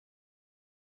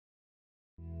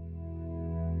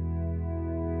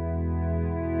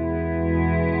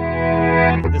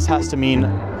this has to mean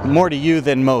more to you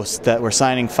than most that we're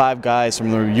signing 5 guys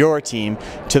from your team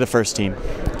to the first team.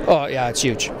 Oh yeah, it's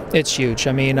huge. It's huge.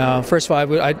 I mean, first of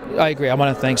all, I agree. I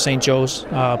want to thank St. Joe's,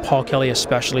 Paul Kelly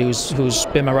especially, who's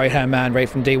been my right-hand man right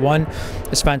from day one.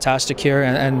 It's fantastic here,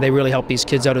 and they really help these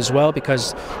kids out as well,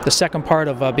 because the second part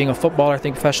of being a footballer, I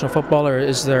think professional footballer,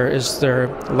 is their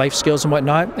life skills and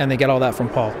whatnot, and they get all that from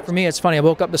Paul. For me, it's funny. I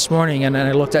woke up this morning and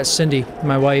I looked at Cindy,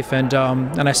 my wife, and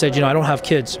I said, you know, I don't have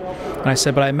kids, and I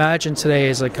said, but I imagine today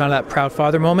is like kind of that proud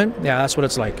father moment. Yeah, that's what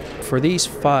it's like for these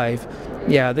 5.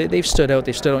 Yeah, they've stood out.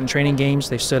 They've stood out in training games.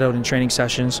 They've stood out in training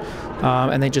sessions,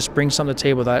 and they just bring something to the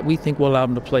table that we think will allow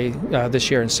them to play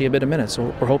this year and see a bit of minutes. So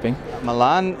we're hoping.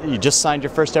 Mallan, you just signed your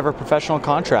first ever professional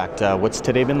contract. What's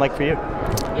today been like for you?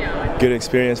 Good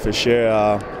experience for sure.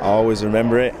 I'll always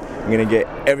remember it. I'm gonna get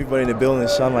everybody in the building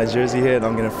to shine my jersey here, and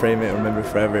I'm gonna frame it and remember it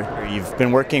forever. You've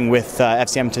been working with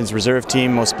FC Edmonton's reserve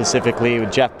team, most specifically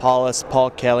with Jeff Paulus,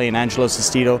 Paul Kelly, and Angelo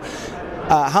Sestito.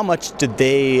 How much did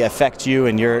they affect you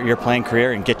in your playing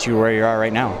career and get you where you are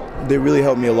right now? They really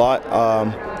helped me a lot.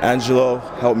 Angelo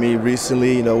helped me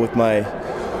recently, you know, with my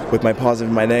positives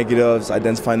and my negatives,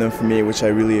 identifying them for me, which I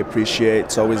really appreciate.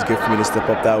 It's always good for me to step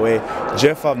up that way.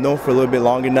 Jeff I've known for a little bit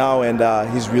longer now, and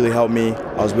he's really helped me.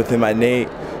 I was with him at Nate,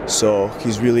 so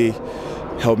he's really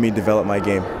helped me develop my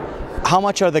game. How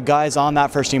much are the guys on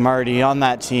that first team already on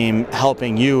that team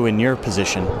helping you in your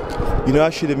position? You know,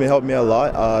 actually they've been helping me a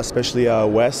lot, especially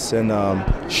Wes and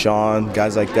Sean,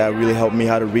 guys like that really helped me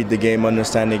how to read the game,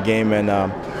 understand the game, and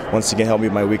once again help me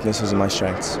with my weaknesses and my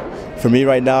strengths. For me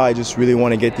right now, I just really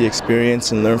want to get the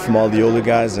experience and learn from all the older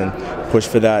guys and push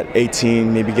for that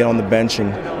 18, maybe get on the bench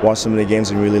and watch some of the games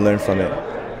and really learn from it.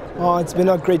 It's been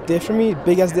a great day for me,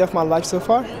 biggest day of my life so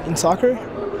far in soccer.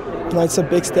 You know, it's a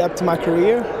big step to my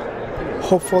career.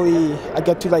 Hopefully I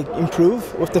get to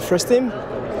improve with the first team.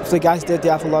 If the guys did, they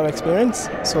have a lot of experience,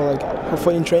 so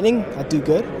hopefully in training I do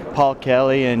good. Paul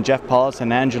Kelly and Jeff Paulus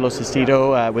and Angelo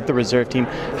Sestito with the reserve team,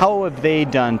 how have they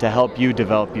done to help you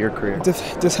develop your career?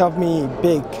 This helped me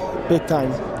big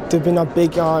time. They've been a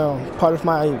big part of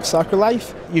my soccer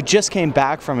life. You just came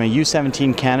back from a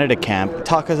U17 Canada camp.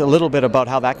 Talk us a little bit about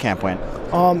how that camp went.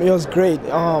 It was great.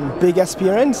 Big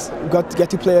experience. Get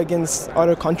to play against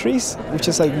other countries, which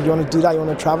is you want to do that, you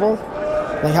want to travel.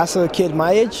 As a kid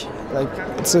my age,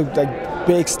 it's a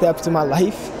big step to my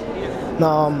life.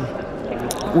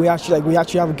 We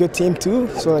actually have a good team too,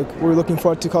 so we're looking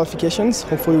forward to qualifications.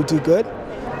 Hopefully we do good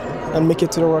and make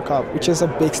it to the World Cup, which is a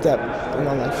big step in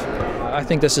my life. I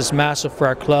think this is massive for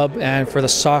our club and for the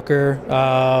soccer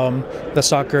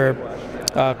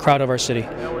crowd of our city.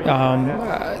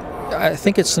 I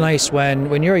think it's nice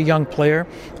when you're a young player,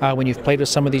 when you've played with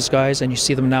some of these guys and you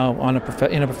see them now in a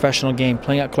professional game,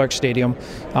 playing at Clark Stadium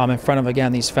in front of,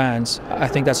 again, these fans. I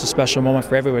think that's a special moment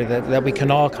for everybody that we can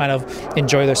all kind of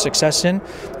enjoy their success in.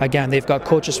 Again, they've got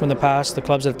coaches from the past, the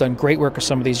clubs that have done great work with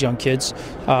some of these young kids,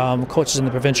 coaches in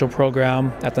the provincial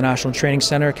program at the National Training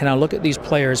Center can now look at these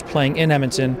players playing in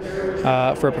Edmonton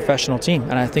for a professional team,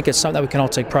 and I think it's something that we can all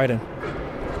take pride in.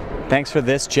 Thanks for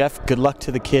this, Jeff. Good luck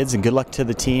to the kids and good luck to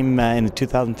the team in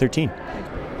 2013.